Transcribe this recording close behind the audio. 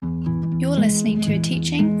You're listening to a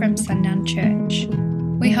teaching from Sundown Church.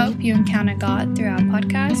 We hope you encounter God through our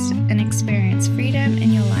podcast and experience freedom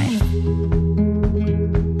in your life.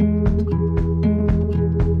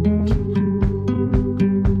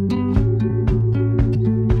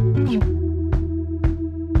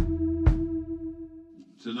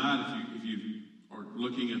 Tonight, if you are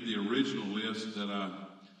looking at the original list that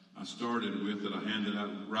I started with, that I handed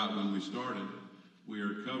out right when we started, we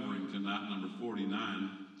are covering tonight number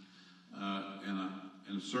 49.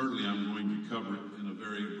 And certainly I'm going to cover it in a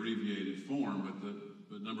very abbreviated form,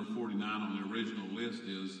 but number 49 on the original list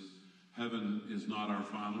is Heaven is Not Our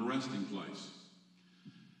Final Resting Place.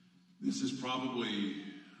 This is probably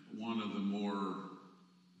one of the more,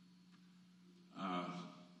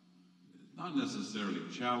 not necessarily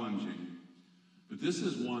challenging, but this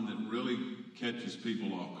is one that really catches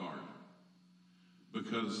people off guard,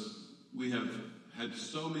 because we have had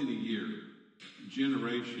so many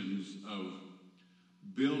generations of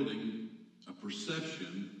building a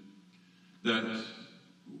perception that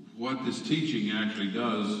what this teaching actually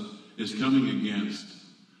does is coming against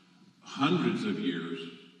hundreds of years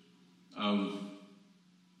of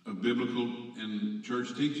biblical and church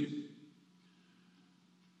teaching.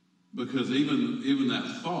 Because even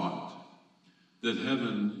that thought that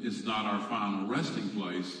heaven is not our final resting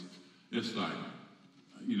place, it's like,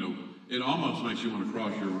 it almost makes you want to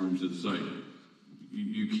cross your arms and say,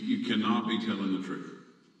 you cannot be telling the truth.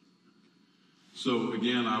 So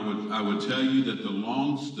again, I would tell you that the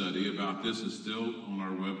long study about this is still on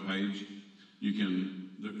our webpage.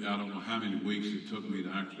 I don't know how many weeks it took me to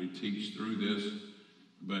actually teach through this,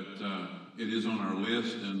 but it is on our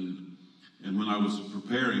list. And when I was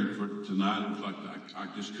preparing for tonight, it was like I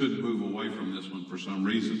just couldn't move away from this one for some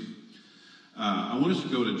reason. I want us to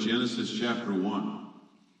go to Genesis chapter 1.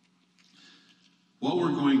 What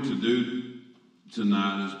we're going to do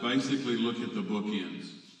tonight is basically look at the bookends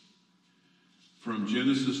from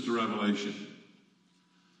Genesis to Revelation.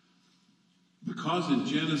 Because in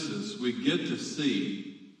Genesis we get to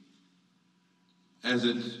see, as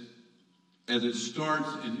it starts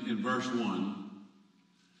in verse 1,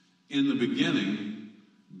 in the beginning,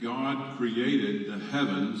 God created the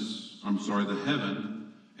heaven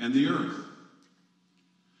and the earth.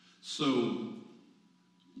 So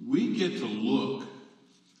we get to look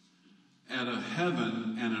at a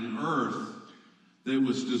heaven and an earth that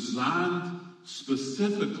was designed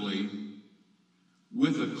specifically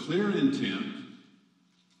with a clear intent.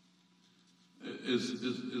 As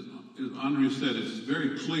Andrea said, it's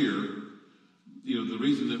very clear. The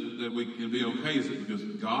reason that we can be okay is because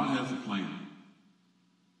God has a plan.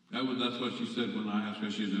 That's what she said when I asked her.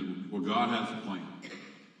 She said, well, God has a plan.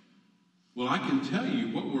 Well, I can tell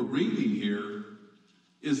you what we're reading here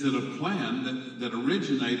is that a plan that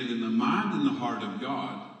originated in the mind and the heart of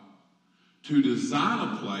God to design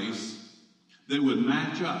a place that would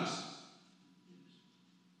match us.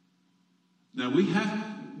 Now, we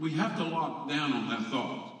have to lock down on that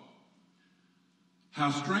thought.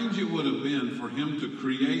 How strange it would have been for him to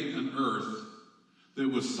create an earth that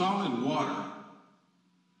was solid water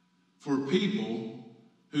for people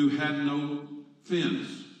who had no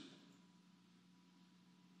fins.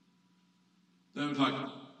 That was like,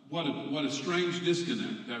 what a strange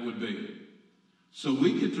disconnect that would be. So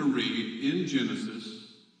we get to read in Genesis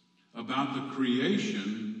about the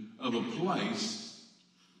creation of a place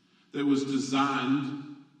that was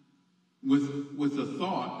designed with a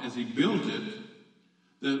thought as he built it,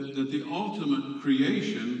 that the ultimate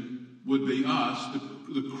creation would be us.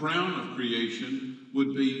 The crown of creation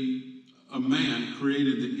would be a man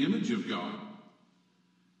created in the image of God.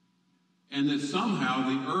 And that somehow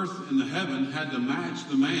the earth and the heaven had to match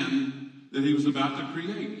the man that he was about to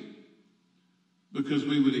create. Because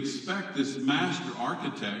we would expect this master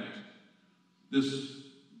architect, this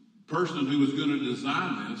person who was going to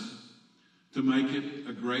design this, to make it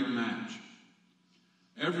a great match.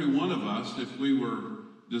 Every one of us, if we were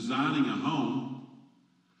designing a home,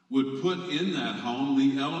 would put in that home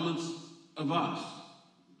the elements of us.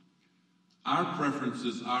 Our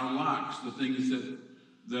preferences, our likes, the things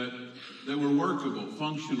that were workable,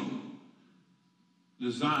 functional,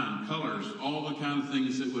 design, colors, all the kind of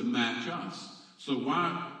things that would match us. So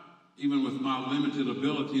why, even with my limited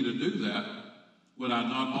ability to do that, would I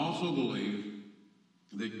not also believe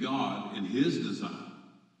that God, in his design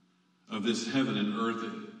of this heaven and earth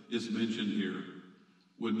that is mentioned here,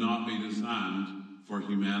 would not be designed for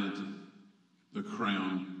humanity, the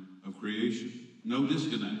crown of creation? No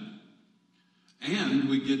disconnect. And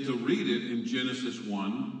we get to read it in Genesis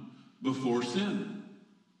 1 before sin.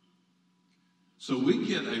 So we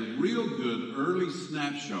get a real good early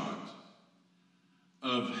snapshot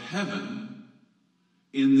of heaven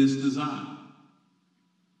in this design.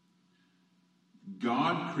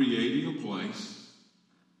 God creating a place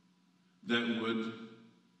that would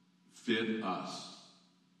fit us.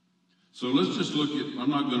 So let's just look at, I'm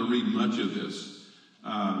not going to read much of this.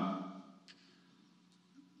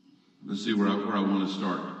 Let's see where I want to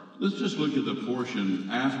start. Let's just look at the portion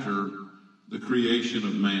after the creation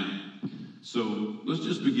of man. So let's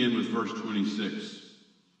just begin with verse 26.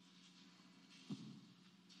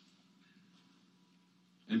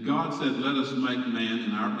 And God said, let us make man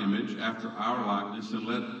in our image, after our likeness, and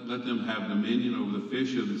let them have dominion over the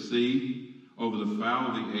fish of the sea, over the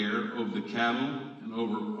fowl of the air, over the cattle, and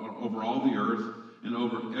over all the earth, and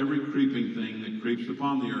over every creeping thing that creeps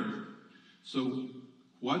upon the earth. So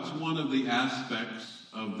what's one of the aspects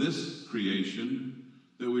of this creation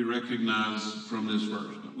that we recognize from this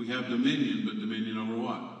verse? We have dominion, but dominion over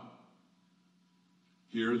what?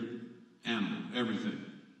 Here, animal, everything.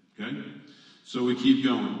 Okay? So we keep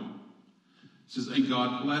going. It says, and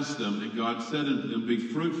God blessed them, and God said unto them, be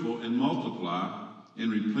fruitful and multiply,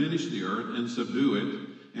 and replenish the earth, and subdue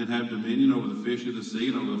it, and have dominion over the fish of the sea,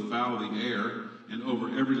 and over the fowl of the air, and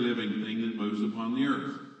over every living thing that moves upon the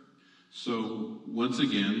earth. So, once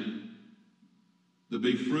again, the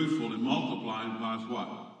be fruitful and multiply implies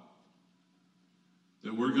what?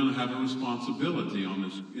 That we're going to have a responsibility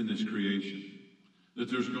in this creation. That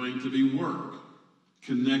there's going to be work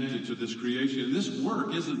connected to this creation. And this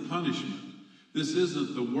work isn't punishment. This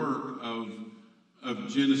isn't the work of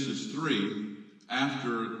Genesis 3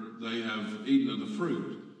 after they have eaten of the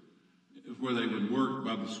fruit, where they would work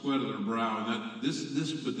by the sweat of their brow. And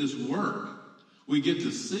but this work we get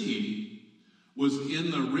to see was in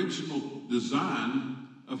the original design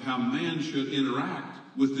of how man should interact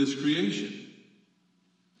with this creation.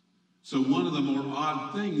 So one of the more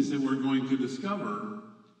odd things that we're going to discover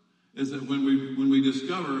is that when we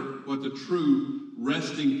discover what the true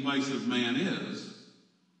resting place of man is,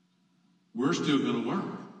 we're still going to work.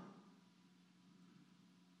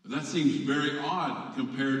 That seems very odd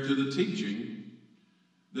compared to the teaching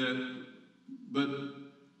but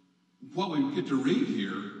what we get to read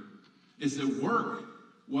here is that work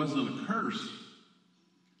wasn't a curse.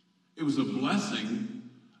 It was a blessing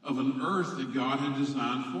of an earth that God had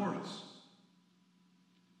designed for us.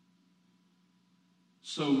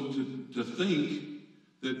 So to think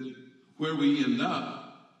that where we end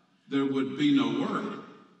up, there would be no work,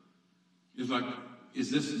 is like, is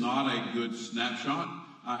this not a good snapshot?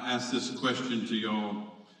 I asked this question to y'all,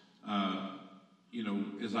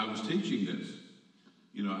 as I was teaching this.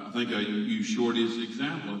 I think I use Shorty as an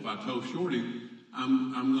example. If I told Shorty,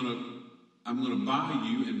 I'm gonna buy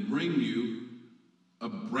you and bring you a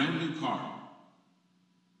brand new car,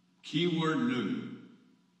 keyword new,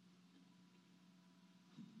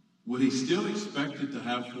 would he still expect it to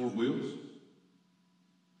have four wheels?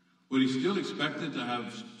 Would he still expect it to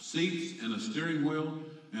have seats and a steering wheel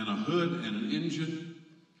and a hood and an engine?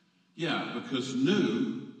 Yeah, because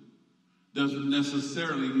new doesn't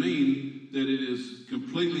necessarily mean that it is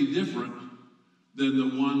completely different than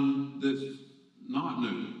the one that's not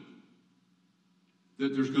new.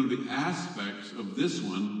 That there's going to be aspects of this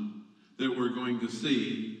one that we're going to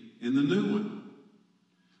see in the new one.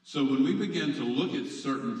 So when we begin to look at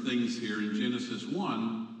certain things here in Genesis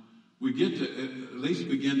 1, we get to at least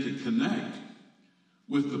begin to connect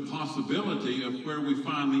with the possibility of where we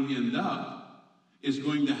finally end up is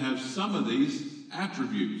going to have some of these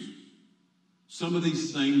attributes. Some of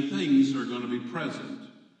these same things are going to be present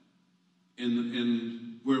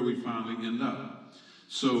in where we finally end up.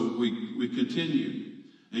 So we continue.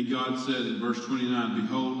 And God said in verse 29,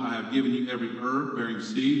 behold, I have given you every herb bearing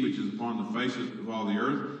seed, which is upon the face of all the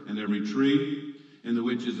earth, and every tree, and the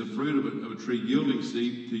which is the fruit of a tree yielding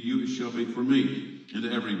seed, to you it shall be for meat. And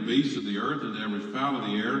to every beast of the earth, and to every fowl of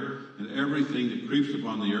the air, and everything that creeps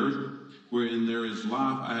upon the earth, wherein there is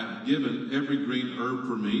life, I have given every green herb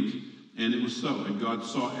for meat. And it was so. And God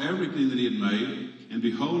saw everything that he had made, and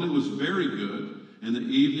behold, it was very good. And the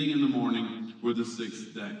evening and the morning were the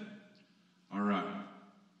sixth day. All right.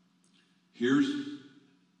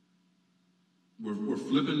 We're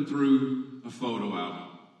flipping through a photo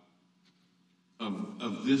album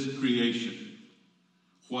of this creation.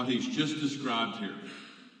 What he's just described here.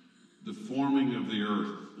 The forming of the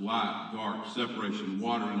earth, light, dark, separation,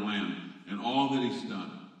 water and land, and all that he's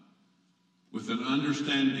done. With an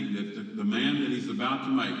understanding that the man that he's about to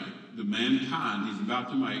make, the mankind he's about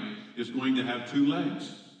to make, is going to have two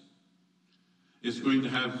legs. It's going to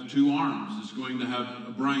have two arms. It's going to have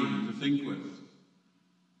a brain to think with.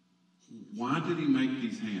 Why did he make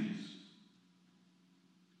these hands?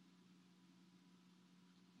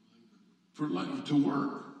 to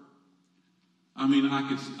work. I mean,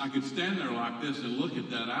 I could stand there like this and look at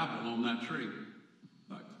that apple on that tree.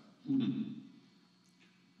 Like,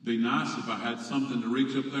 be nice if I had something to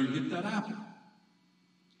reach up there and get that apple.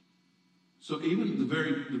 So even the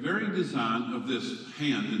very design of this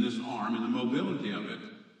hand and this arm and the mobility of it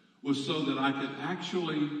was so that I could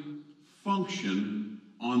actually function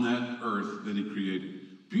on that earth that he created.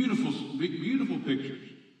 Beautiful, beautiful pictures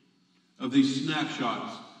of these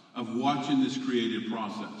snapshots of watching this creative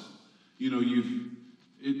process. You know,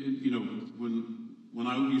 when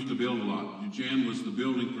I used to build a lot, Jan was the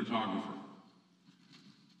building photographer.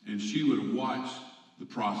 And she would watch the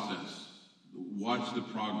process, watch the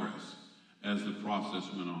progress as the process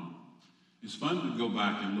went on. It's fun to go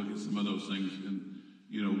back and look at some of those things. And,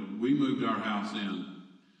 you know, we moved our house in.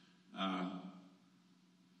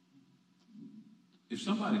 If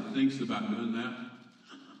somebody thinks about doing that,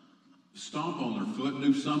 stomp on their foot,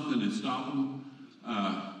 do something and stop them.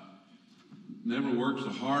 Never worked so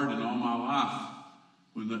hard in all my life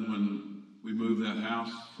when we moved that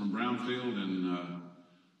house from Brownfield and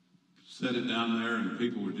set it down there, and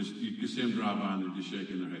people were just, you could see them drive by and they're just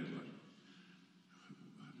shaking their head like,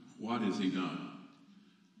 what has he done?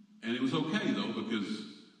 And it was okay though, because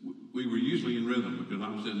we were usually in rhythm, because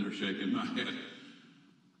I'm sitting there shaking my head.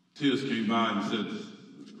 Tiz came by and said,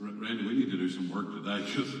 Randy, we need to do some work today,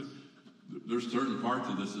 because there's certain parts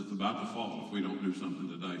of this that's about to fall if we don't do something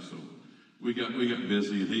today. So we got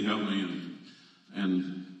busy, and he helped me,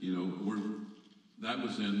 and you know, that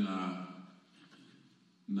was in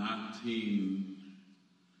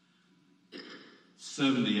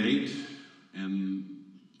 1978, and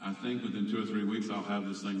I think within 2 or 3 weeks I'll have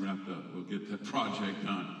this thing wrapped up. We'll get that project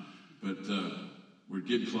done, but we're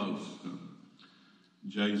getting close.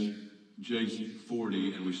 Jay's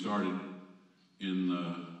 40, and we started in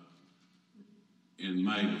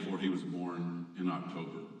May before he was born in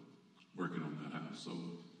October, working on that house. So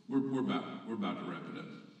we're about to wrap it up.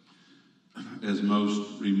 As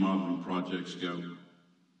most remodeling projects go,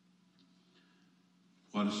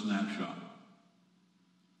 what a snapshot!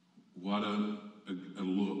 What a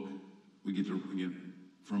look! We get to, again,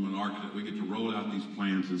 from an architect, we get to roll out these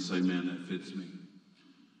plans and say, "Man, that fits me."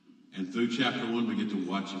 And through chapter 1, we get to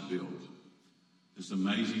watch it build. This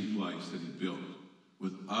amazing place that he built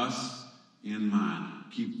with us in mind.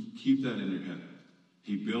 Keep that in your head.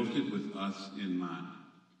 He built it with us in mind.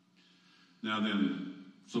 Now then,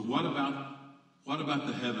 so what about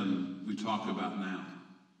the heaven we talk about now?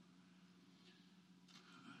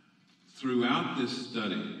 Throughout this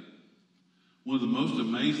study, one of the most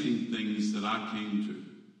amazing things that I came to,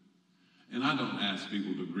 and I don't ask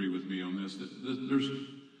people to agree with me on this, there's,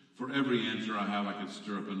 for every answer I have, I could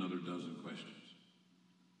stir up another dozen questions.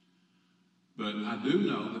 But I do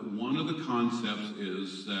know that one of the concepts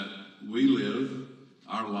is that we live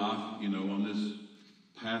our life, you know, on this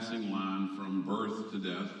passing line from birth to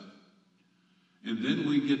death. And then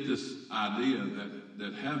we get this idea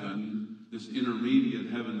that heaven, this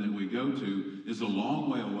intermediate heaven that we go to, is a long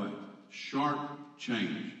way away, sharp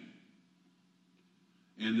change.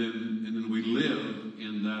 And then we live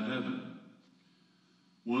in that heaven.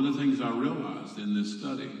 One of the things I realized in this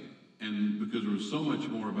study, and because there was so much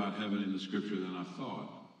more about heaven in the scripture than I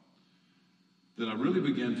thought, that I really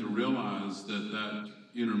began to realize that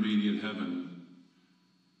intermediate heaven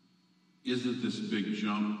isn't this big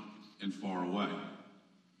jump and far away.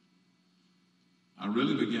 I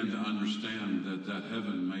really began to understand that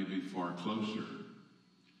heaven may be far closer.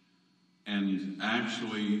 And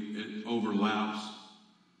actually it overlaps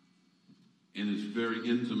and is very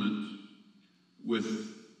intimate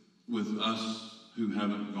with us who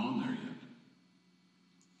haven't gone there yet.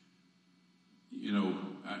 You know,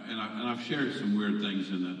 and I've shared some weird things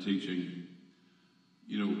in that teaching.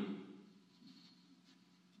 You know,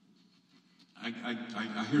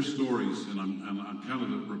 I hear stories, and I'm kind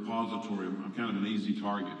of a repository. I'm kind of an easy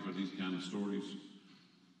target for these kind of stories.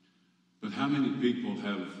 But how many people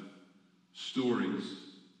have stories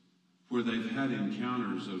where they've had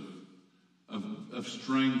encounters of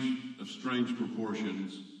strange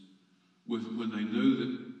proportions when they knew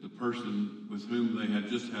that the person with whom they had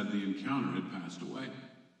just had the encounter had passed away?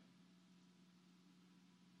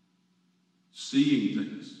 Seeing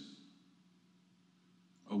things,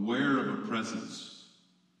 aware of a presence,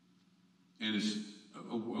 and is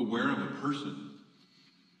aware of a person.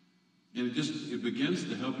 And it begins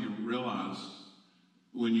to help you realize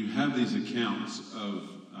when you have these accounts of,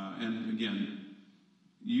 and again,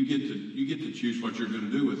 you get to choose what you're going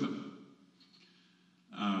to do with them.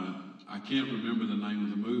 I can't remember the name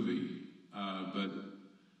of the movie, but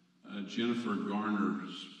Jennifer Garner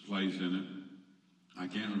plays in it. I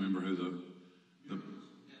can't remember who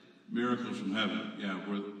Miracles from Heaven. Yeah,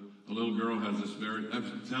 where a little girl has this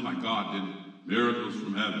that sound like God did. Miracles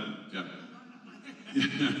from Heaven. Yeah.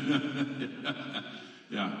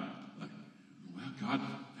 Yeah. Like, well, God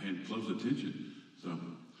paying close attention. So,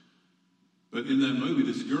 but in that movie,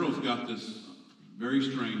 this girl's got this very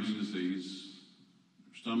strange disease.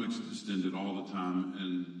 Her stomach's distended all the time,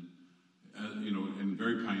 and and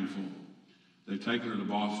very painful. They take her to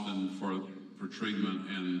Boston for treatment,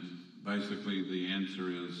 and basically the answer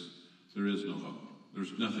is there is no hope.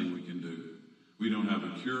 There's nothing we can do. We don't have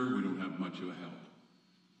a cure. We don't have much of a help.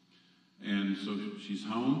 And so she's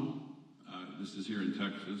home. This is here in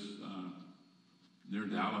Texas, near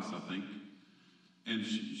Dallas, I think. And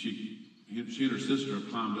she and her sister have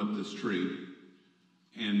climbed up this tree,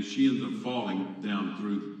 and she ends up falling down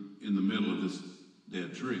in the middle of this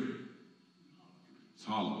dead tree. It's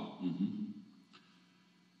hollow. Mm-hmm.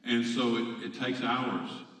 And so it takes hours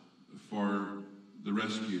for the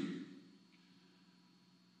rescue.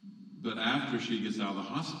 But after she gets out of the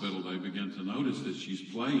hospital, they begin to notice that she's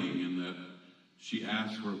playing and that she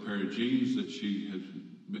asks for a pair of jeans that she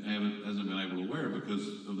hasn't been able to wear because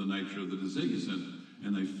of the nature of the disease,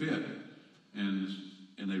 and they fit. And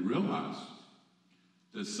they realize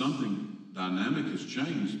that something dynamic has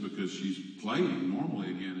changed because she's playing normally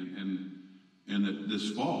again, and that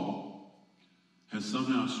this fall has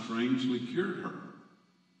somehow strangely cured her.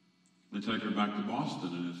 They take her back to Boston,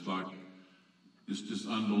 and it's like this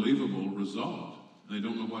unbelievable result. And they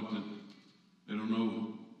don't know they don't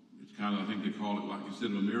know, it's kind of, I think they call it, like,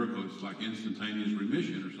 instead of a miracle, it's like instantaneous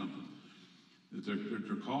remission or something. That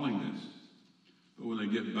they're calling this. But when they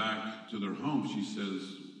get back to their home, she says,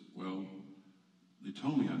 well, they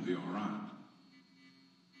told me I'd be all right.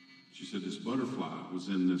 She said this butterfly was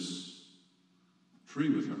in this tree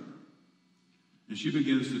with her. And she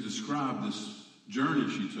begins to describe this journey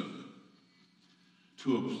she took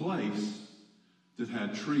to a place that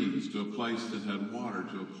had trees, to a place that had water,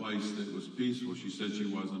 to a place that was peaceful. She said she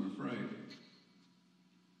wasn't afraid.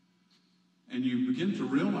 And you begin to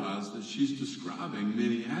realize that she's describing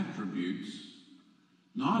many attributes,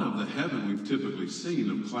 not of the heaven we've typically seen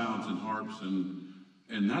of clouds and harps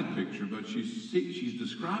and that picture, but she's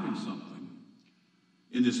describing something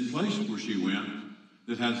in this place where she went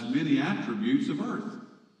that has many attributes of earth.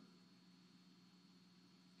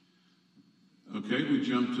 Okay, we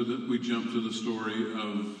jump to the story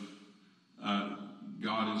of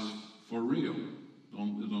God is for real. It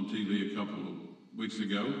was on TV a couple of weeks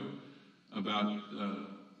ago about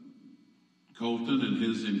Colton and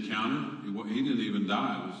his encounter. He didn't even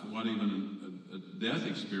die. It wasn't even a death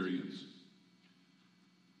experience.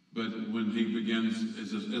 But when he begins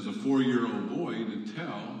as a 4-year-old boy to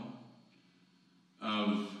tell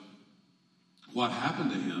of what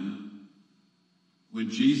happened to him when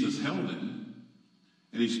Jesus held him,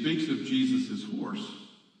 and he speaks of Jesus' horse.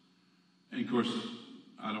 And, of course,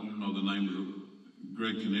 I don't know the name of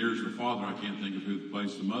Greg Kinnear's the father. I can't think of who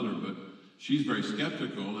plays the mother, but she's very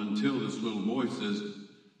skeptical until this little boy says,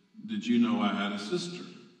 did you know I had a sister?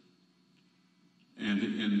 And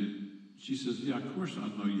she says, yeah, of course I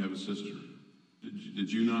know you have a sister.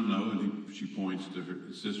 Did you not know? And she points to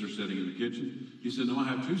her sister sitting in the kitchen. He said, no, I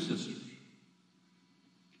have 2 sisters.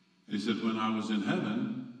 And he said, when I was in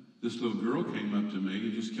heaven, this little girl came up to me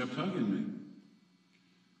and just kept hugging me.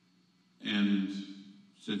 And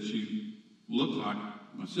said she looked like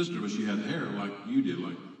my sister, but she had hair like you did,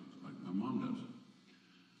 like my mom does.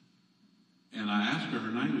 And I asked her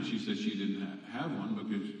her name, and she said she didn't have one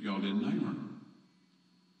because y'all didn't name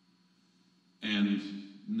her. And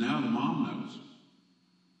now the mom knows.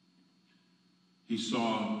 He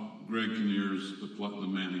saw Greg Kinnear's, the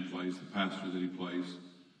man he plays, the pastor that he plays,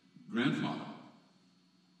 grandfather.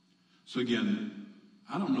 So again,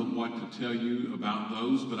 I don't know what to tell you about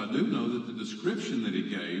those, but I do know that the description that he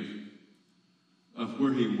gave of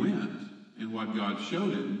where he went and what God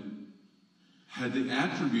showed him had the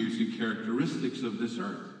attributes and characteristics of this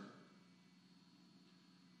earth.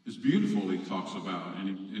 It's beautiful, he talks about, and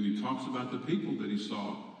he talks about the people that he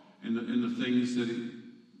saw and the things that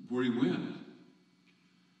where he went.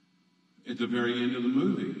 At the very end of the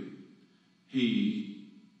movie, he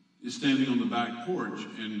is standing on the back porch,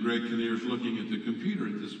 and Greg Kinnear's looking at the computer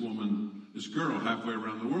at this girl halfway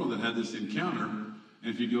around the world that had this encounter.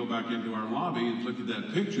 And if you go back into our lobby and look at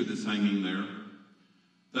that picture that's hanging there,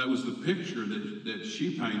 that was the picture that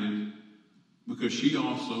she painted because she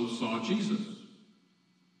also saw Jesus.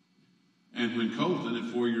 And when Colton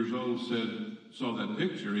at 4 years old saw that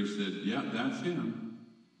picture, he said, yeah, that's him.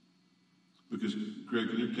 Because Greg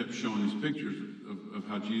Kinnear kept showing these pictures of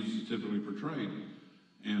how Jesus is typically portrayed.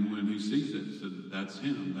 And when he sees it, he said, that's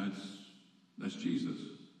him. That's Jesus.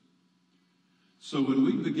 So when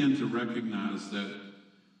we begin to recognize that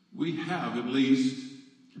we have at least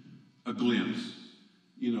a glimpse,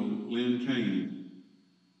 Lynn Kane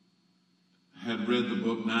had read the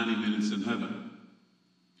book 90 Minutes in Heaven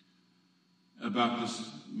about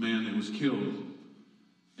this man that was killed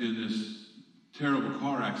in this terrible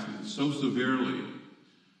car accident so severely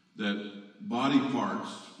that body parts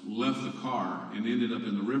left the car and ended up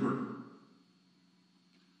in the river.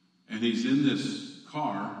 And he's in this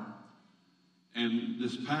car, and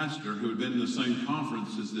this pastor who had been in the same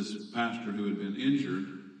conference as this pastor who had been injured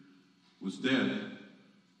was dead.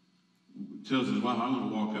 Tells his wife, I'm going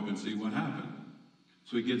to walk up and see what happened.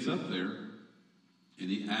 So he gets up there and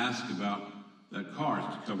he asks about that car.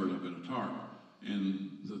 It's covered up in a tarp.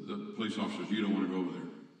 And the police officer says, you don't want to go over there.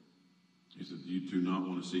 He said, you do not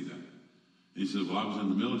want to see that. And he said, well, I was in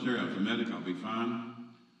the military. I was a medic. I'll be fine.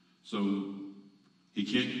 So he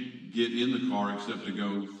can't get in the car except to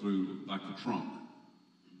go through like the trunk.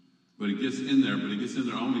 But he gets in there,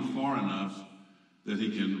 only far enough that he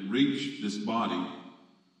can reach this body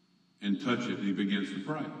and touch it, and he begins to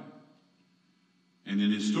pray. And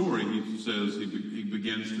in his story, he says he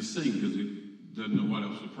begins to sing because he doesn't know what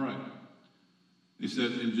else to pray. He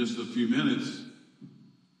said in just a few minutes,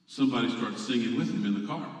 somebody starts singing with him in the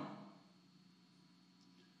car.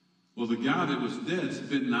 Well, the guy that was dead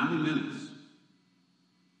spent 90 minutes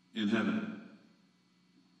in heaven.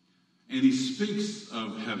 And he speaks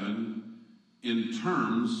of heaven in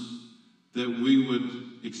terms that we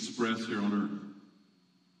would express here on earth.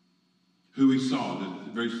 Who he saw,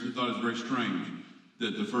 he thought it was very strange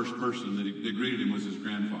that the first person that greeted him was his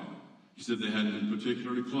grandfather. He said they hadn't been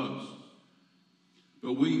particularly close.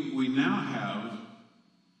 But we now have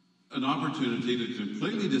an opportunity to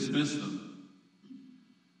completely dismiss them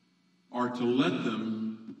or to let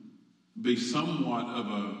them be somewhat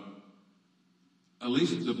of at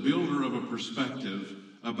least the builder of a perspective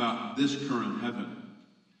about this current heaven.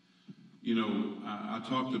 I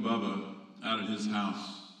talked to Bubba out at his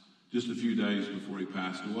house just a few days before he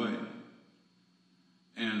passed away.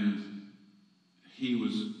 And he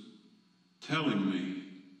was telling me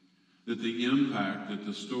that the impact that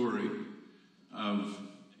the story of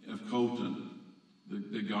Colton,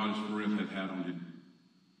 the Goddess for It, had on him.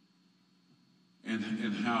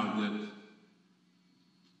 And how that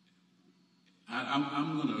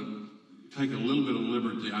I'm going to take a little bit of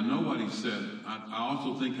liberty. I know what he said. I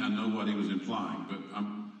also think I know what he was implying, but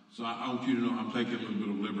so I want you to know I'm taking a little bit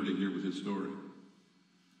of liberty here with his story.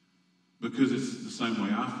 Because it's the same way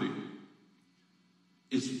I feel.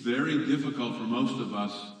 It's very difficult for most of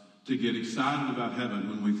us to get excited about heaven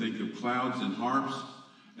when we think of clouds and harps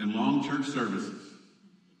and long church services.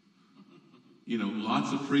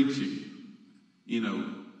 Lots of preaching.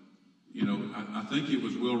 I think it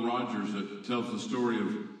was Will Rogers that tells the story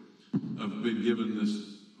of being given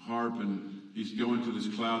this harp, and he's going to this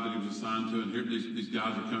cloud that he was assigned to, and here these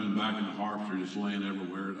guys are coming back, and the harps are just laying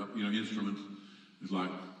everywhere. Instruments. It's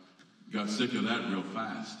like, got sick of that real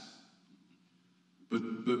fast. But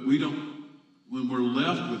we don't, when we're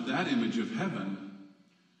left with that image of heaven,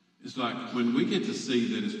 it's like when we get to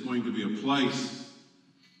see that it's going to be a place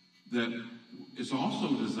that is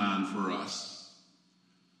also designed for us,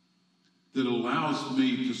 that allows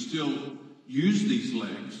me to still use these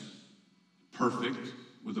legs, perfect,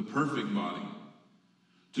 with a perfect body,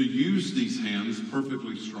 to use these hands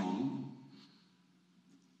perfectly strong,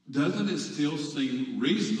 doesn't it still seem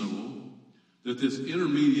reasonable that this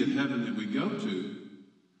intermediate heaven that we go to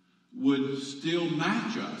would still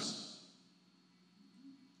match us?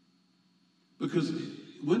 Because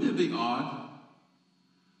wouldn't it be odd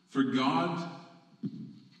for God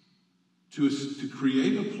to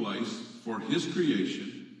create a place for his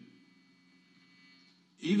creation,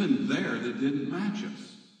 even there, that didn't match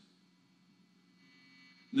us?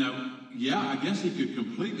 Now, yeah, I guess he could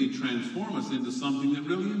completely transform us into something that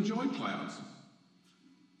really enjoyed clouds,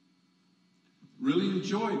 really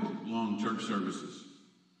enjoyed long church services.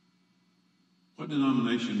 What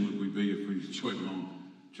denomination would we be if we enjoyed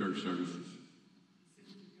long church services?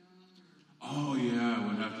 Oh, yeah, it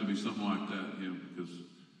would have to be something like that, because...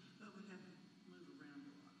 But we'd have to move around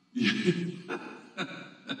a lot. Yeah.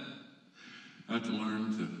 I have to learn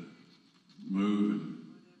to move.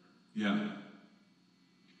 Yeah.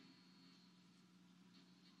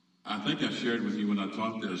 I think I shared with you when I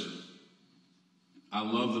taught this, I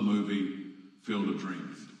love the movie Field of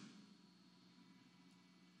Dreams.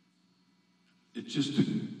 It's just a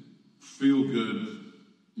feel-good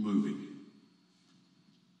movie.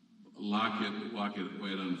 Like it the way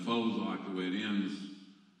it unfolds, I like the way it ends.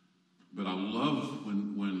 But I love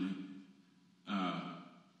when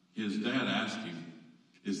his dad asked him,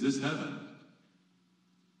 "Is this heaven?"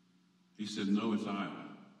 He said, no, it's Iowa.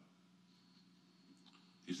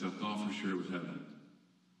 He said, I thought for sure it was heaven.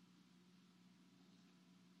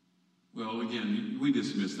 Well, again, we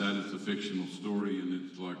dismiss that as a fictional story, and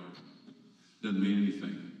it's like, doesn't mean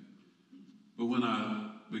anything. But when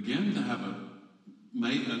I began to have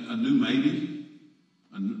a new maybe,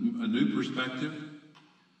 a new perspective,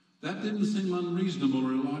 that didn't seem unreasonable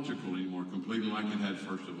or illogical anymore, completely like it had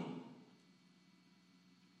first of all.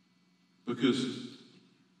 Because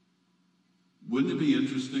wouldn't it be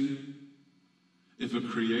interesting if a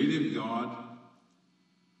creative God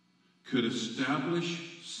could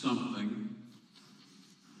establish something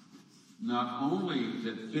not only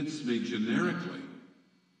that fits me generically,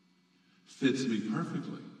 fits me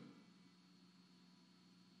perfectly?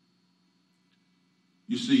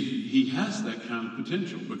 You see, he has that kind of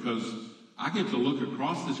potential, because I get to look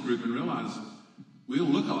across this group and realize we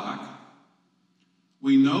don't look alike.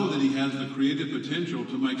 We know that he has the creative potential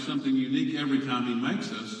to make something unique every time he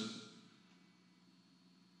makes us.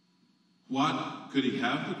 What? Could he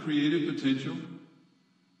have the creative potential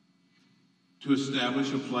to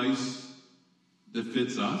establish a place that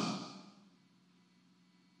fits us?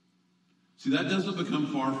 See, that doesn't become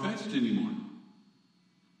far-fetched anymore.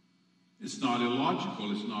 It's not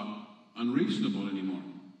illogical. It's not unreasonable anymore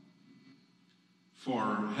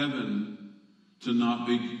for heaven to not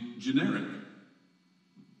be generic.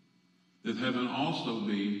 That heaven also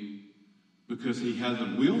be, because he has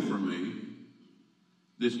a will for me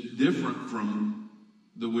that's different from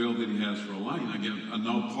the will that he has for Elaine. Again, I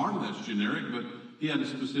know part of that's generic, but he had a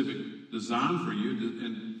specific design for you,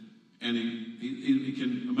 and he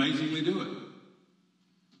can amazingly do it.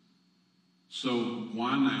 So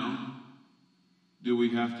why now do we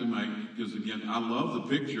have to make, because again, I love the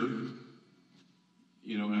picture,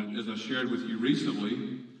 you know, as I shared with you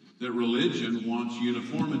recently, that religion wants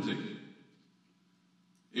uniformity.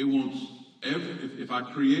 It wants, if I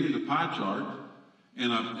created a pie chart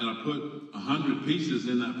and I put 100 pieces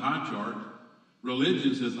in that pie chart,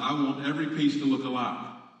 religion says, I want every piece to look alike.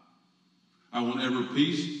 I want every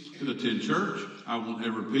piece to attend church. I want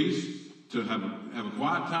every piece to have a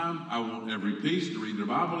quiet time. I want every piece to read their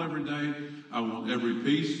Bible every day. I want every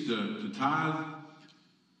piece to tithe.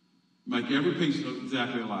 Make every piece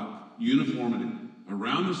exactly alike. Uniformity.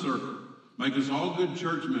 Around the circle. Make us all good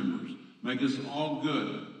church members. Make us all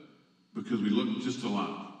good because we look just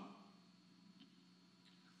alike.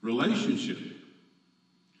 Relationship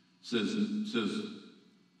says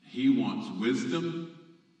he wants wisdom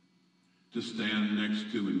to stand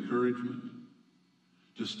next to encouragement,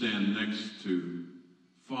 to stand next to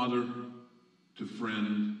father, to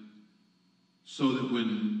friend, so that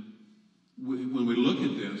when we look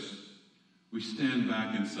at this, we stand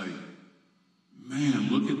back and say, man,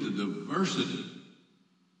 look at the diversity.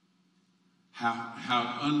 How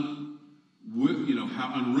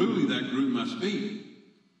unruly that group must be.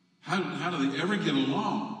 How do they ever get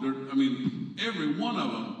along? Every one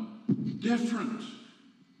of them different.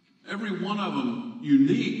 Every one of them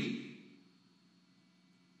unique.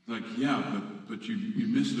 Like, yeah, but you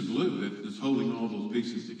missed the glue that's holding all those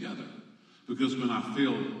pieces together. Because when I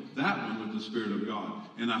feel that one with the Spirit of God,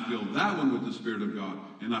 and I feel that one with the Spirit of God,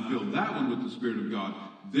 and I feel that one with the Spirit of God,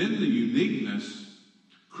 then the uniqueness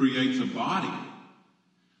creates a body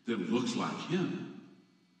that looks like him.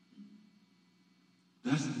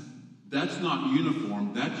 That's not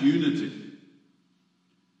uniform, that's unity.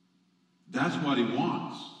 That's what he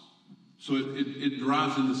wants. So it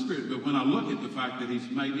drives in the Spirit. But when I look at the fact that he's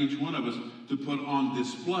made each one of us to put on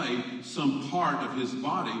display some part of his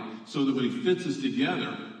body so that when he fits us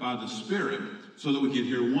together by the Spirit, so that we can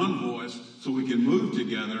hear one voice, so we can move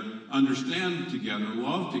together, understand together,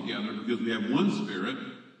 love together, because we have one Spirit.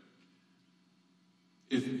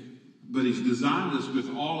 But he's designed us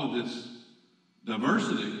with all of this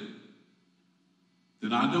diversity,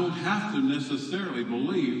 then I don't have to necessarily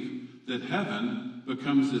believe that heaven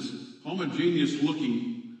becomes this homogeneous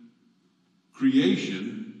looking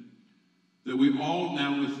creation that we all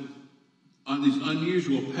now, with on these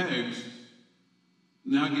unusual pegs,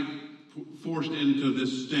 now get forced into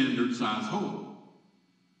this standard size hole.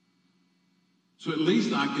 So at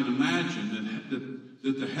least I can imagine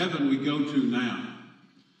that the heaven we go to now,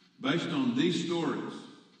 based on these stories,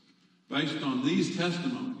 based on these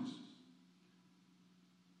testimonies,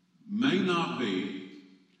 may not be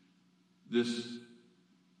this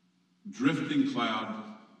drifting cloud,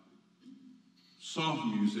 soft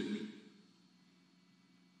music,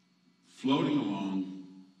 floating along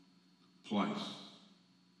place.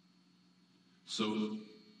 So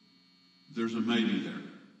there's a maybe there.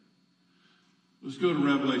 Let's go to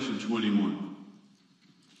Revelation 21.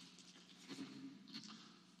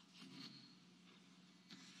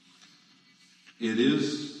 It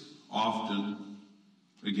is often,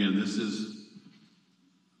 again, this is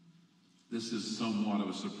somewhat of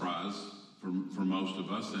a surprise for most of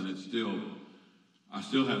us, and I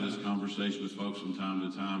still have this conversation with folks from time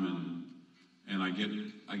to time, and I get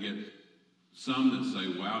some that say,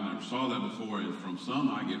 "Wow, I never saw that before," and from some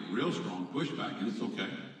I get real strong pushback, and it's okay.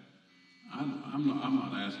 I'm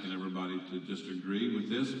not asking everybody to just agree with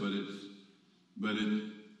this, but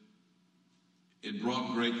it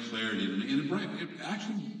brought great clarity to me, and it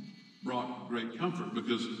actually brought great comfort,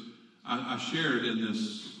 because I shared in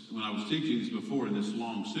this, when I was teaching this before in this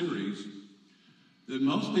long series, that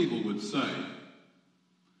most people would say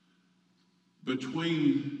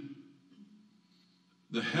between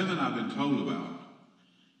the heaven I've been told about,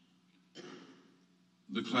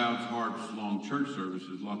 the Clouds Harps long church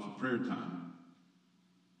services, lots of prayer time.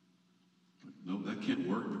 No, that can't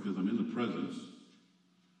work because I'm in the presence.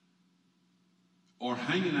 Or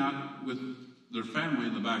hanging out with their family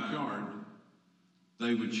in the backyard,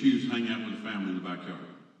 they would choose hanging out with the family in the backyard.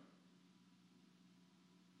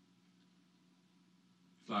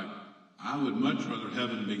 It's like, I would much rather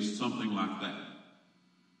heaven be something like that.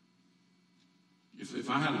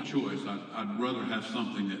 If I had a choice, I'd rather have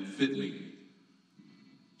something that fit me.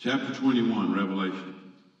 Chapter 21, Revelation.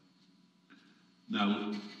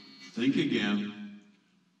 Now, think again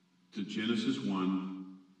to Genesis 1.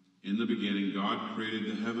 In the beginning, God created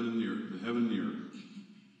the heaven and the earth.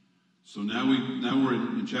 So now we're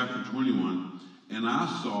in chapter 21, and I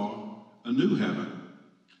saw a new heaven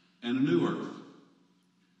and a new earth.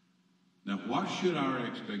 Now, what should our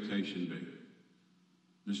expectation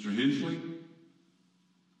be? Mr. Hensley,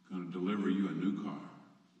 going to deliver you a new car.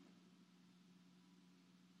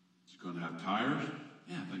 It's going to have tires?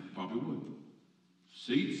 Yeah, I think it probably would.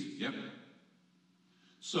 Seats? Yep.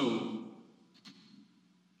 So,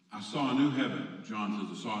 I saw a new heaven. John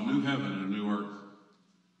says, I saw a new heaven and a new earth.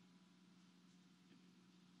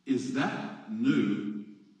 Is that new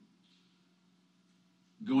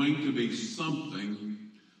going to be something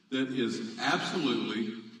that is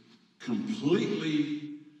absolutely,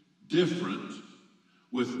 completely different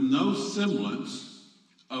with no semblance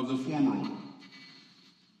of the former one?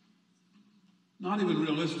 Not even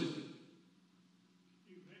realistic.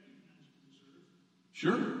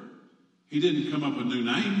 Sure. He didn't come up with new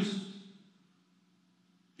names.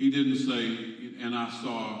 He didn't say, and I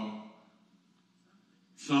saw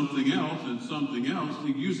something else and something else.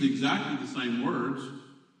 He used exactly the same words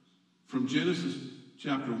from Genesis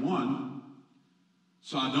chapter 1.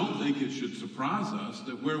 So I don't think it should surprise us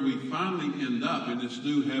that where we finally end up in this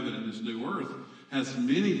new heaven and this new earth has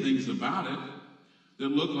many things about it that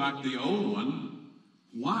look like the old one.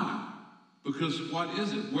 Why? Because what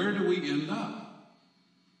is it? Where do we end up?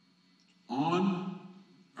 On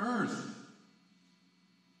earth.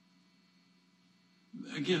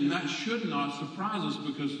 Again, that should not surprise us,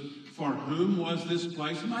 because for whom was this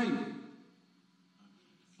place made?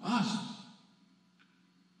 Us.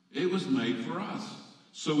 It was made for us.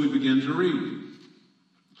 So we begin to read.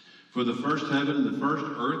 For the first heaven and the first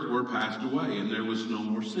earth were passed away, and there was no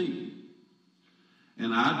more sea.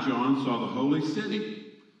 And I, John, saw the holy city.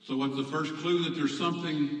 So what's the first clue? That there's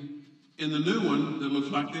something in the new one that looks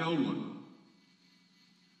like the old one.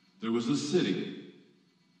 There was a city.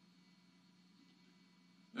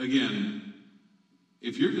 Again,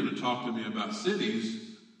 if you're going to talk to me about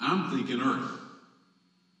cities, I'm thinking earth.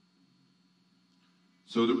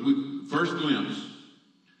 So first glimpse.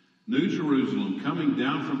 New Jerusalem, coming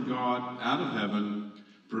down from God out of heaven,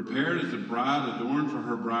 prepared as a bride adorned for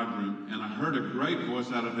her bridegroom. And I heard a great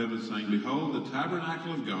voice out of heaven saying, Behold, the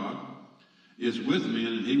tabernacle of God is with men,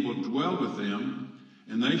 and he will dwell with them,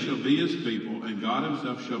 and they shall be his people, and God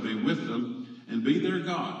himself shall be with them and be their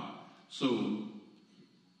God. So,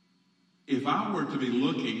 if I were to be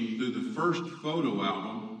looking through the first photo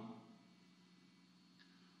album,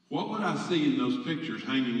 what would I see in those pictures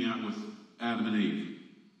hanging out with Adam and Eve?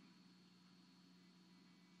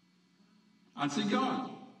 I'd see God.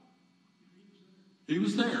 He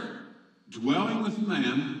was there, dwelling with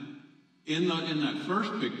man. In that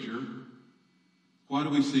first picture, what do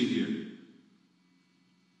we see here?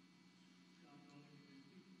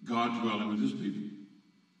 God dwelling with his people.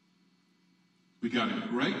 We got a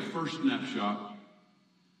great first snapshot,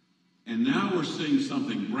 and now we're seeing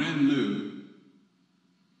something brand new,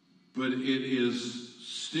 but it is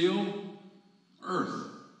still earth.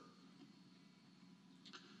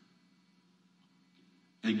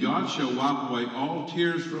 And God shall wipe away all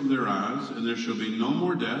tears from their eyes, and there shall be no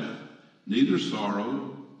more death, neither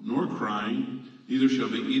sorrow, nor crying, neither shall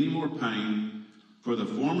be any more pain, for the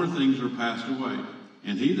former things are passed away.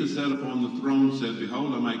 And he that sat upon the throne said,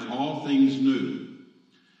 Behold, I make all things new.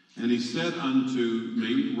 And he said unto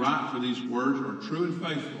me, Write, for these words are true and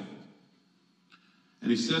faithful. And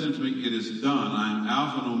he said unto me, It is done. I am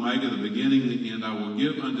Alpha and Omega, the beginning and the end. I will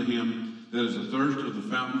give unto him that is athirst of the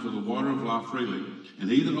fountains of the water of life freely. And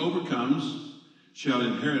he that overcomes shall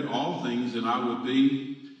inherit all things, and I will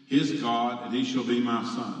be his God, and he shall be my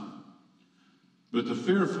son. But the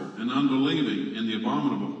fearful and unbelieving and the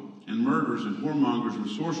abominable and murderers and whoremongers and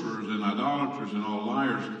sorcerers and idolaters and all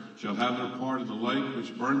liars shall have their part in the lake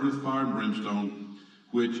which burned with fire and brimstone,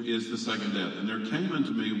 which is the second death. And there came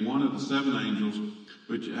unto me one of the seven angels,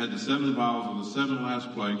 which had the seven vials of the seven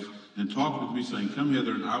last plagues, and talked with me, saying, Come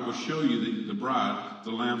hither, and I will show you the bride,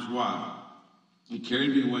 the Lamb's wife. He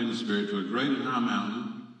carried me away in the Spirit to a great and high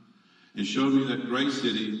mountain, and showed me that great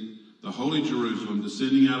city, the holy Jerusalem,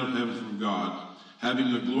 descending out of heaven from God,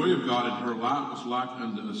 having the glory of God, and her light was like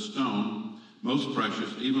unto a stone, most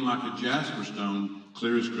precious, even like a jasper stone,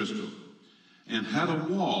 clear as crystal, and had a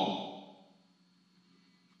wall.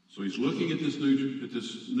 So he's looking at this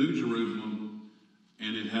new Jerusalem,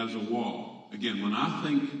 and it has a wall. Again, when I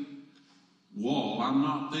think wall, I'm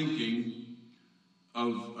not thinking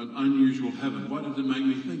of an unusual heaven. What does it make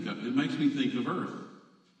me think of? It makes me think of earth.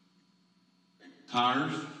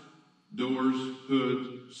 Tires, doors,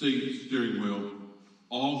 hood, seats, steering wheel,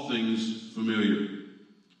 all things familiar.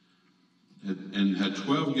 And had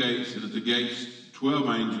 12 gates, and at the gates 12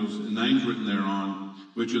 angels, and names written thereon,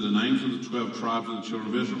 which are the names of the 12 tribes of the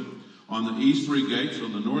children of Israel. On the east 3 gates,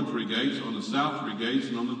 on the north 3 gates, on the south 3 gates,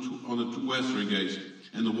 and on the west 3 gates.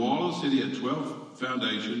 And the wall of the city had 12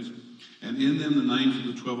 foundations, and in them the names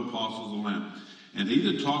of the 12 apostles of the Lamb. And he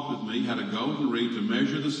that talked with me had a golden reed to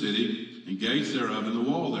measure the city, and gates thereof, and the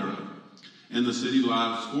wall thereof. And the city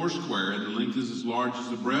lies 4 square, and the length is as large as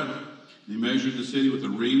the breadth. And he measured the city with a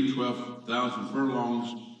reed, 12,000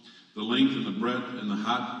 furlongs. The length and the breadth and the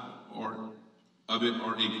height of it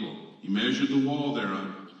are equal. He measured the wall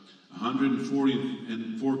thereof,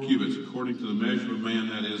 144 cubits, according to the measure of man,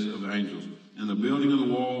 that is, of angels. And the building of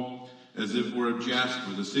the wall, as if it were of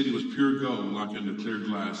jasper. The city was pure gold, like unto clear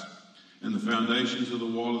glass. And the foundations of the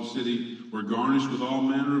wall of the city were garnished with all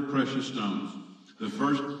manner of precious stones. The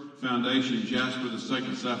first foundation, jasper; the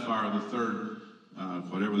second, sapphire; the third,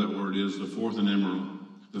 whatever that word is; the fourth, an emerald;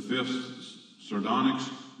 the fifth, sardonyx;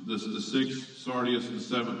 the sixth, sardius; the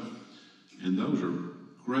seventh. And those are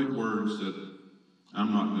great words that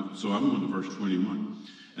so I'm going to verse 21.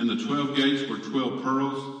 And the 12 gates were 12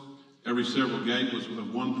 pearls. Every several gate was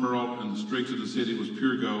of 1 pearl, and the streets of the city was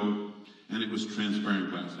pure gold, and it was transparent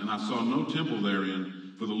glass. And I saw no temple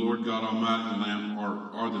therein, for the Lord God Almighty and the Lamb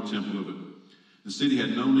are the temple of it. The city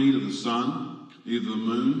had no need of the sun, neither the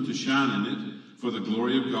moon, to shine in it, for the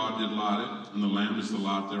glory of God did light it, and the Lamb is the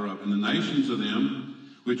light thereof. And the nations of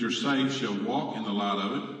them which are saved shall walk in the light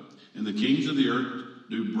of it, and the kings of the earth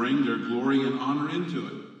do bring their glory and honor into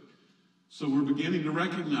it. So we're beginning to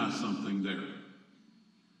recognize something there.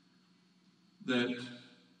 That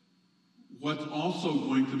what's also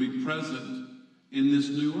going to be present in this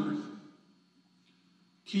new earth.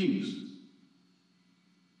 Kings.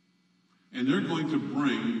 And they're going to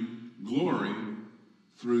bring glory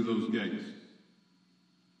through those gates.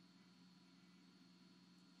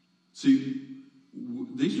 See,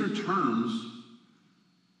 these are terms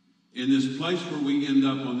in this place where we end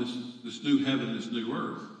up on this new heaven, this new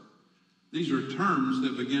earth. These are terms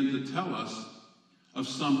that begin to tell us of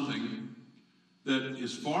something that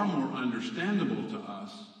is far more understandable to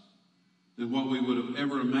us than what we would have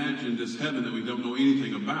ever imagined this heaven that we don't know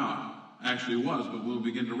anything about actually was, but we'll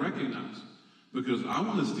begin to recognize. Because I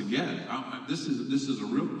want us to get, this is a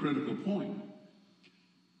real critical point.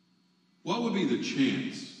 What would be the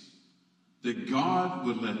chance that God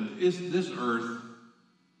would let this earth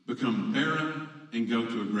become barren and go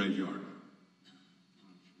to a graveyard?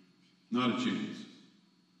 Not a chance.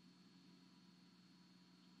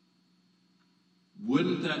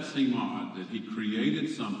 Wouldn't that seem odd that he created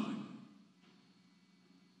something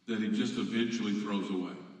that he just eventually throws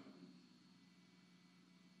away?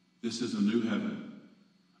 This is a new heaven,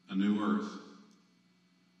 a new earth.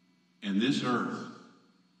 And this earth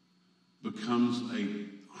becomes a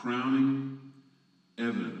crowning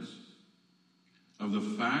evidence of the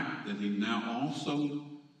fact that he now also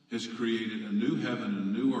has created a new heaven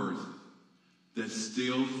and a new earth that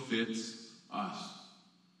still fits us.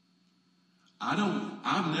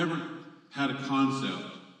 I've never had a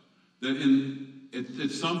concept that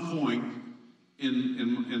at some point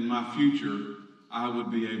in my future, I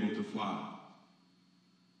would be able to fly.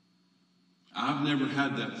 I've never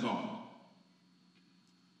had that thought.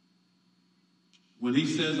 When he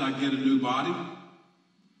says I get a new body,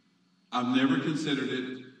 I've never considered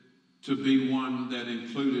it to be one that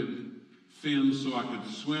included fins so I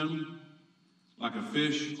could swim like a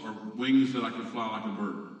fish or wings that I could fly like a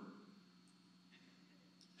bird.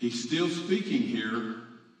 He's still speaking here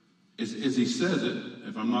as he says it,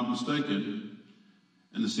 if I'm not mistaken.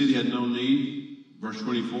 And the city had no need, verse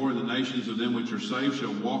 24, and the nations of them which are saved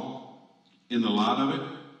shall walk in the light of it.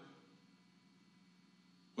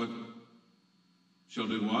 But shall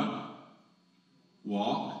do what?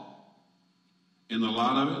 Walk in the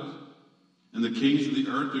light of it. And the kings of the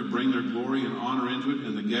earth do bring their glory and honor into it,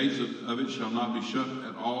 and the gates of it shall not be shut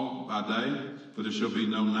at all by day, for there shall be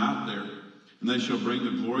no night there. And they shall bring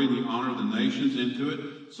the glory and the honor of the nations into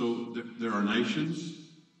it. So there are nations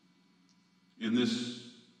in this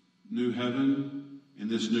new heaven, in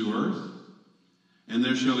this new earth. And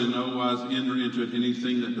there shall in no wise enter into it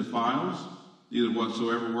anything that defiles, neither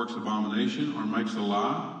whatsoever works abomination or makes a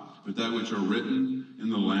lie, but that which are written in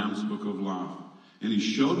the Lamb's book of life. And he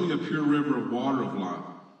showed me a pure river of water of life.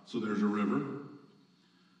 So there's a river,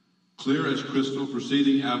 clear as crystal,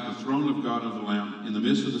 proceeding out of the throne of God of the Lamb. In the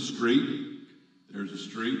midst of the street, there's a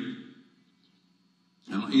street.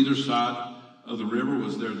 And on either side of the river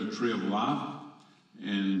was there the tree of life.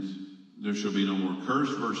 And there shall be no more curse,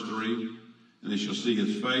 verse 3. And they shall see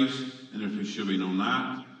his face, and there shall be no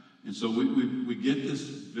night. And so we get this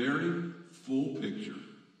very full picture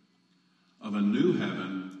of a new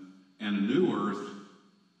heaven and a new earth,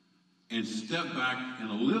 and step back in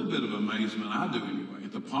a little bit of amazement, I do anyway,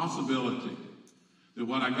 at the possibility that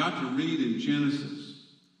what I got to read in Genesis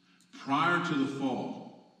prior to the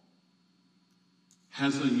fall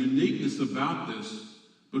has a uniqueness about this,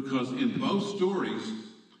 because in both stories,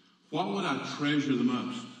 what would I treasure the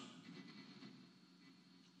most?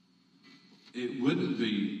 It wouldn't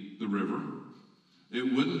be the river.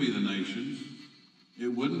 It wouldn't be the nations. It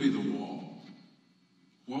wouldn't be the wall.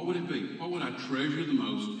 What would it be? What would I treasure the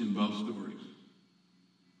most in both stories?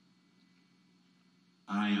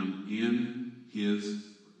 I am in his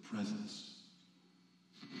presence.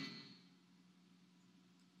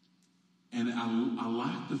 And I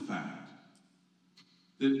like the fact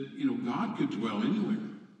that, God could dwell anywhere.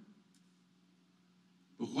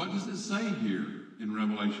 But what does it say here in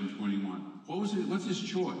Revelation 21? What's his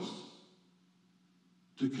choice?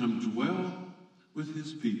 To come dwell with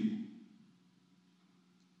his people.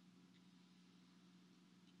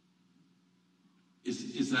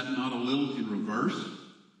 Is that not a little in reverse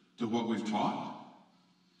to what we've taught?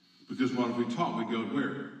 Because what have we taught? We go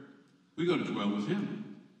where? We go to dwell with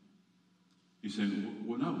him. You say,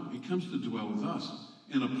 well, no, he comes to dwell with us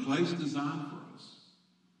in a place designed for us.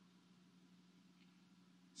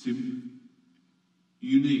 See,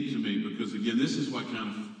 unique to me, because again, this is what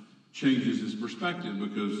kind of changes his perspective,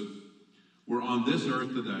 because we're on this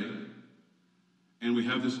earth today, and we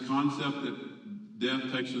have this concept that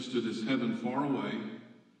death takes us to this heaven far away,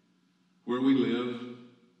 where we live,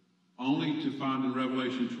 only to find in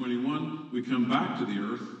Revelation 21, we come back to the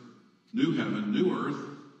earth, new heaven, new earth,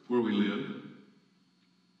 where we live.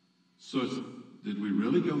 So did we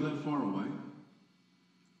really go that far away?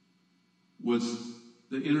 Was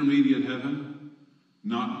the intermediate heaven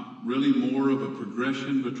not really more of a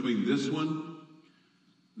progression between this one,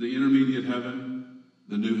 the intermediate heaven,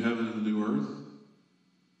 the new heaven and the new earth?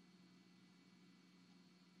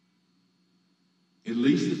 At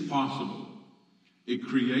least it's possible. It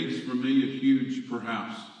creates for me a huge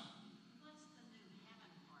perhaps. What's the new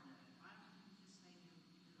heaven part of it? Why don't you just say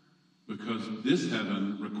new earth? Because this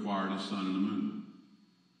heaven required a sun and a moon.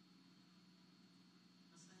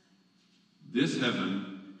 This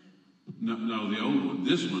heaven, no, the old one,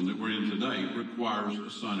 this one that we're in today requires a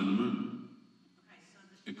sun and a moon.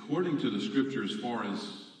 Okay, According to the scripture, as far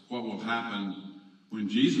as what will happen when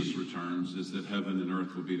Jesus returns, is that heaven and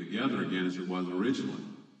earth will be together again as it was originally.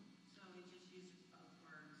 so it just uses both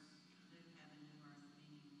words, new heaven, new earth,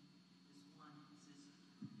 meaning this one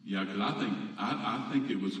exists. Yeah, because I think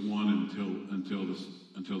it was one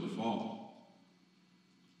until the fall.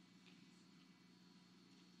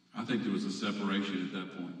 I think there was a separation at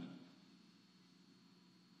that point,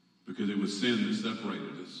 because it was sin that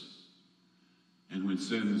separated us, and when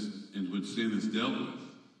sin is dealt with,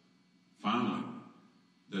 finally,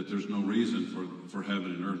 that there's no reason for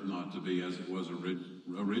heaven and earth not to be as it was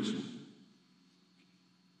originally.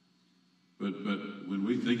 But when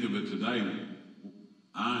we think of it today,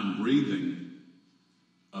 I'm breathing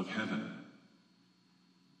of heaven.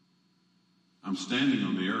 I'm standing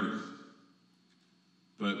on the earth,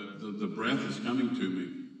 but the breath is coming to me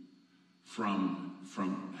from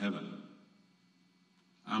heaven.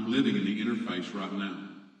 I'm living in the interface right now,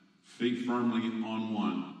 feet firmly on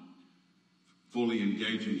one, fully fully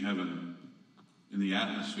engaging heaven in the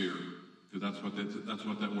atmosphere, because that's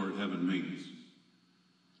what that word heaven means.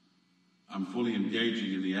 I'm fully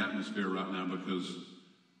engaging in the atmosphere right now because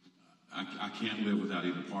I can't live without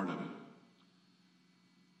either part of it.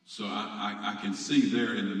 So I can see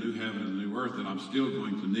there in the new heaven and the new earth that I'm still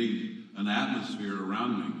going to need an atmosphere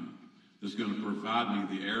around me that's going to provide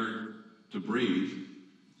me the air to breathe.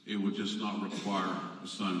 It would just not require the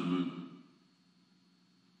sun and the moon.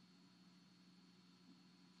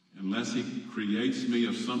 Unless he creates me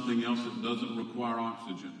of something else that doesn't require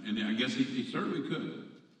oxygen. And I guess he certainly could.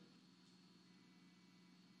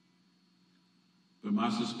 But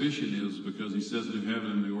my suspicion is, because he says new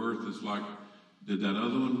heaven and new earth, it's like, did that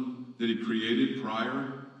other one that he created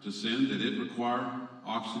prior to sin, did it require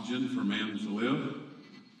oxygen for man to live?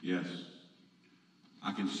 Yes.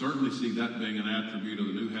 I can certainly see that being an attribute of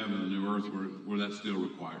the new heaven and the new earth where that's still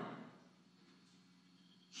required.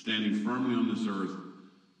 Standing firmly on this earth,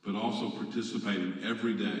 but also participating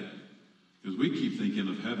every day. Because we keep thinking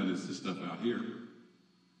of heaven as this stuff out here.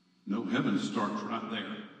 No, heaven starts right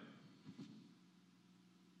there.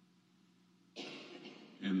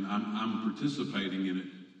 And I'm participating in it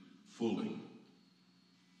fully.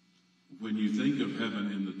 When you think of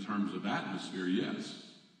heaven in the terms of atmosphere, yes.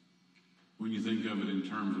 When you think of it in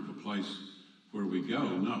terms of a place where we go,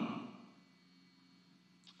 no.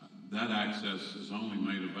 That access is only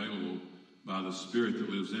made available by the Spirit that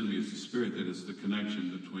lives in me. It's the Spirit that is the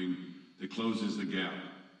connection that closes the gap.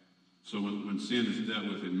 So when sin is dealt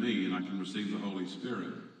with in me and I can receive the Holy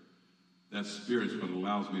Spirit, that Spirit's what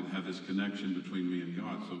allows me to have this connection between me and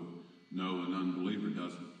God. So no, an unbeliever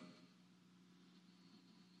doesn't.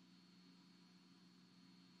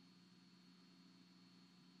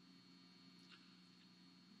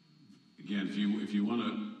 Again, if you want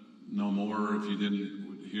to know more, if you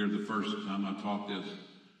didn't hear the first time I taught this,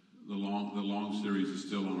 the long series is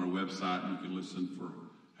still on our website, and you can listen for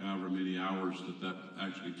however many hours that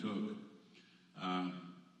actually took.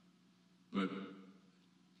 But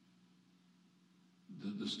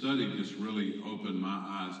the study just really opened my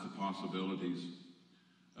eyes to possibilities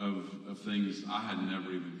of things I had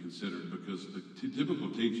never even considered, because the typical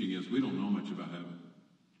teaching is we don't know much about heaven.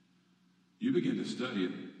 You begin to study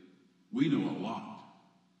it, we know a lot.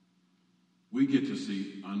 We get to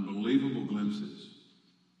see unbelievable glimpses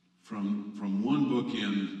from one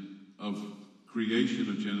bookend of creation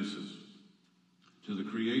of Genesis to the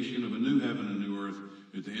creation of a new heaven and a new earth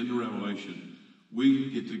at the end of Revelation.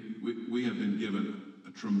 We have been given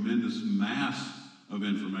a tremendous mass of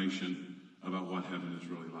information about what heaven is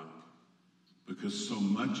really like, because so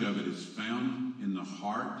much of it is found in the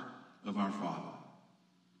heart of our Father.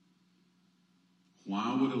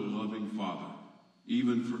 Why would a loving Father,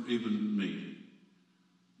 even me,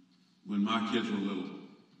 when my kids were little,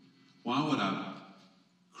 why would I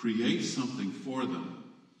create something for them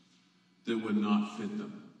that would not fit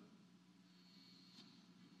them?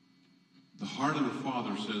 The heart of the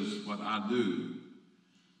Father says what I do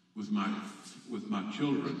with my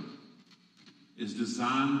children is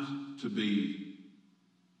designed to be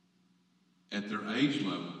at their age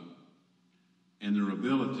level and their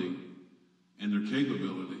ability and their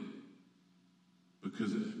capability,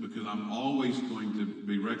 because I'm always going to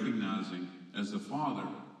be recognizing as a father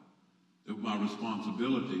that my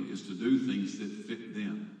responsibility is to do things that fit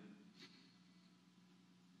them.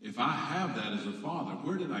 If I have that as a father,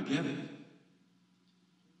 where did I get it?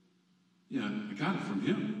 Yeah, I got it from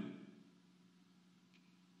him.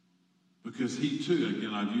 Because he too,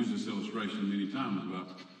 again, I've used this illustration many times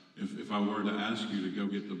about if I were to ask you to go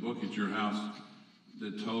get the book at your house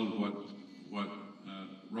that told what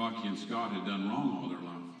Rocky and Scott had done wrong all their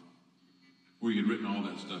life, where you'd written all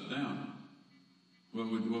that stuff down, what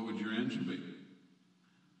would your answer be?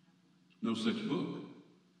 No such book.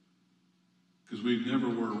 Because we never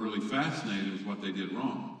were really fascinated with what they did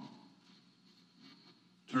wrong.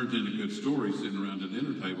 Turns into good stories sitting around the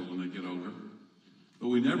dinner table when they get older. But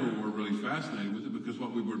we never were really fascinated with it, because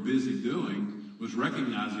what we were busy doing was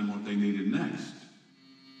recognizing what they needed next.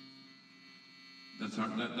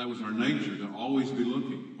 That was our nature, to always be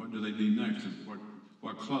looking. What do they need next?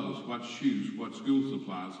 What clothes, what shoes, what school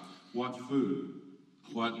supplies, what food,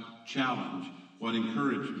 what challenge, what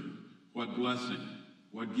encouragement, what blessing,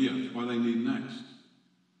 what gift, what they need next.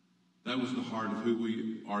 That was the heart of who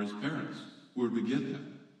we are as parents. Where did we get that?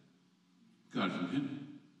 Got it from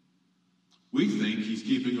him. We think he's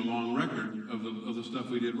keeping a long record of the stuff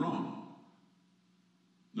we did wrong.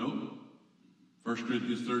 Nope. 1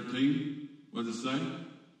 Corinthians 13, what does it say?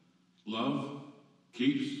 Love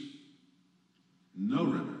keeps no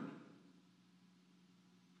record.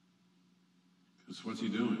 Because what's he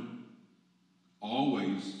doing?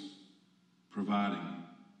 always providing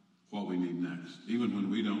what we need next, even when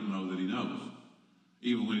we don't know that he knows,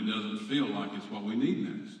 even when it doesn't feel like it's what we need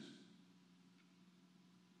next.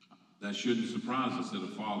 That shouldn't surprise us that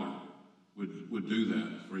a father would do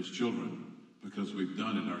that for his children, because we've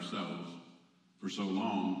done it ourselves for so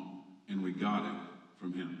long and we got it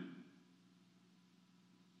from him.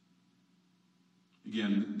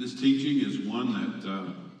 Again, this teaching is one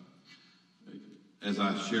that, as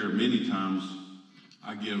I shared many times,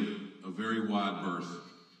 I give a very wide berth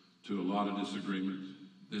to a lot of disagreement.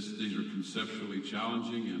 These are conceptually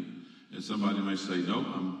challenging, and somebody may say, nope,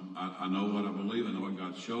 I know what I believe, I know what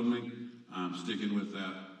God showed me, I'm sticking with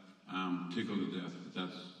that, I'm tickled to death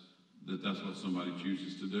that's what somebody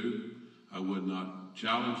chooses to do. I would not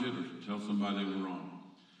challenge it or tell somebody they were wrong.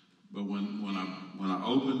 But when I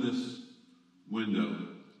opened this window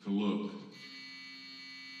to look,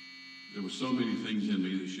 there were so many things in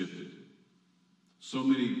me that shifted. So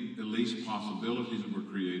many, at least, possibilities that were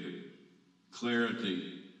created.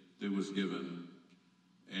 Clarity that was given.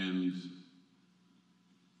 And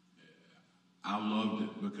I loved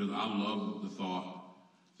it because I loved the thought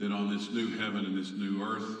that on this new heaven and this new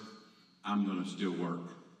earth, I'm going to still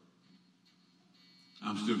work.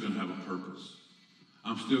 I'm still going to have a purpose.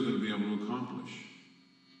 I'm still going to be able to accomplish.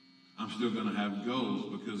 I'm still going to have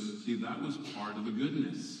goals because, see, that was part of the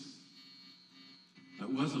goodness.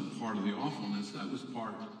 That wasn't part of the awfulness. That was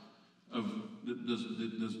part of,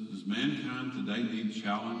 does mankind today need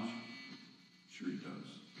challenge? Sure he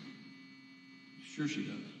does. Sure she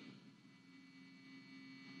does.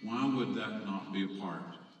 Why would that not be a part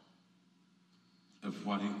of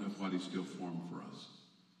what he still formed for us?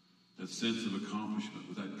 That sense of accomplishment,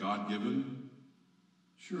 was that God-given?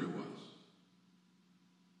 Sure it was.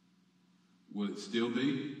 Will it still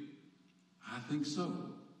be? I think so.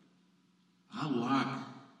 I like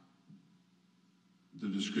the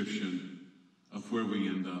description of where we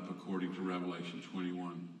end up according to Revelation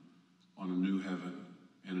 21 on a new heaven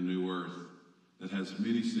and a new earth that has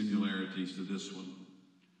many similarities to this one,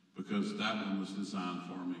 because that one was designed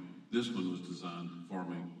for me. This one was designed for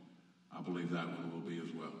me. I believe that one will be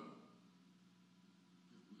as well.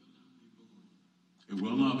 It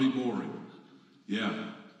will not be boring.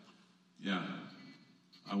 Yeah.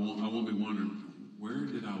 I won't be wondering, where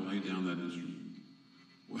did I lay down that instrument?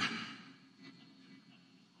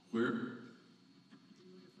 Where?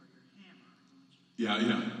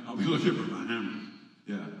 Yeah. I'll be looking for my hammer.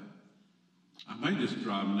 Yeah. I may just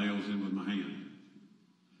drive nails in with my hand.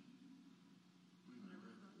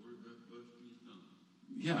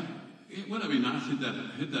 Yeah. Wouldn't it be nice to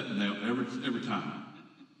hit that nail every time?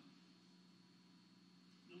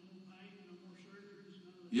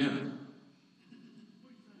 Yeah.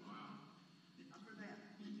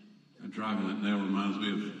 Driving that nail reminds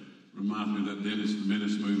me of that Dennis the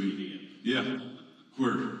Menace movie. Yeah.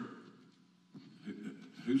 Where?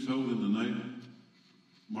 Who's holding the nail?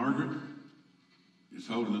 Margaret is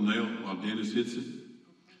holding the nail while Dennis hits it.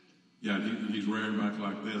 Yeah, he's rearing back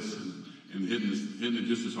like this and hitting it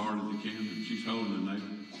just as hard as he can, and she's holding the nail.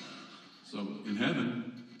 So in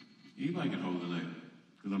heaven, anybody can hold the nail,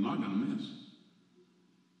 because I'm not going to miss.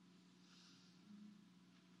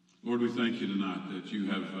 Lord, we thank you tonight that you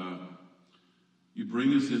have you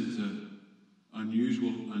bring us into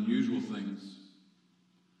unusual things.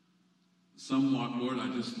 Somewhat, Lord, I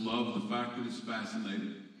just love the fact that it's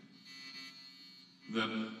fascinating. That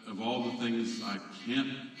of all the things I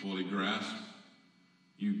can't fully grasp,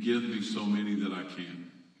 you give me so many that I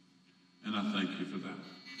can. And I thank you for that.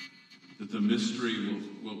 That the mystery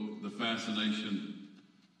the fascination,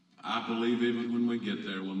 I believe even when we get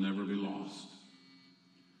there, will never be lost.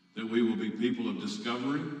 That we will be people of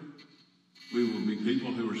discovery. We will be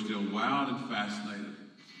people who are still wowed and fascinated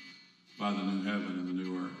by the new heaven and the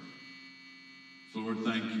new earth. So Lord,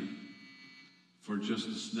 thank you for just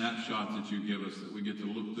the snapshot that you give us, that we get to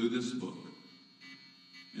look through this book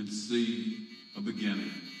and see a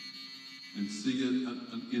beginning and see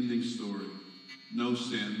an ending story. No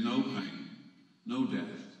sin, no pain, no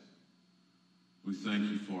death. We thank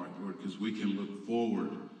you for it, Lord, because we can look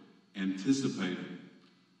forward, anticipating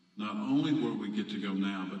not only where we get to go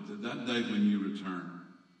now, but that day when you return,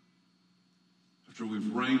 after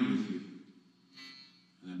we've reigned with you,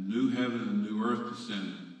 and a new heaven and a new earth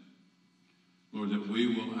descending, Lord, that we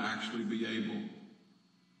will actually be able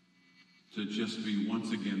to just be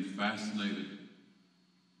once again fascinated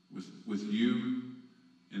with you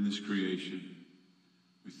and this creation.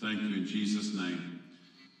 We thank you in Jesus' name.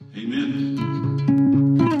 Amen.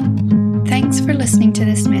 Thanks for listening to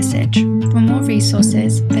this message. For more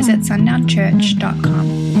resources, visit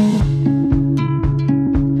sundownchurch.com.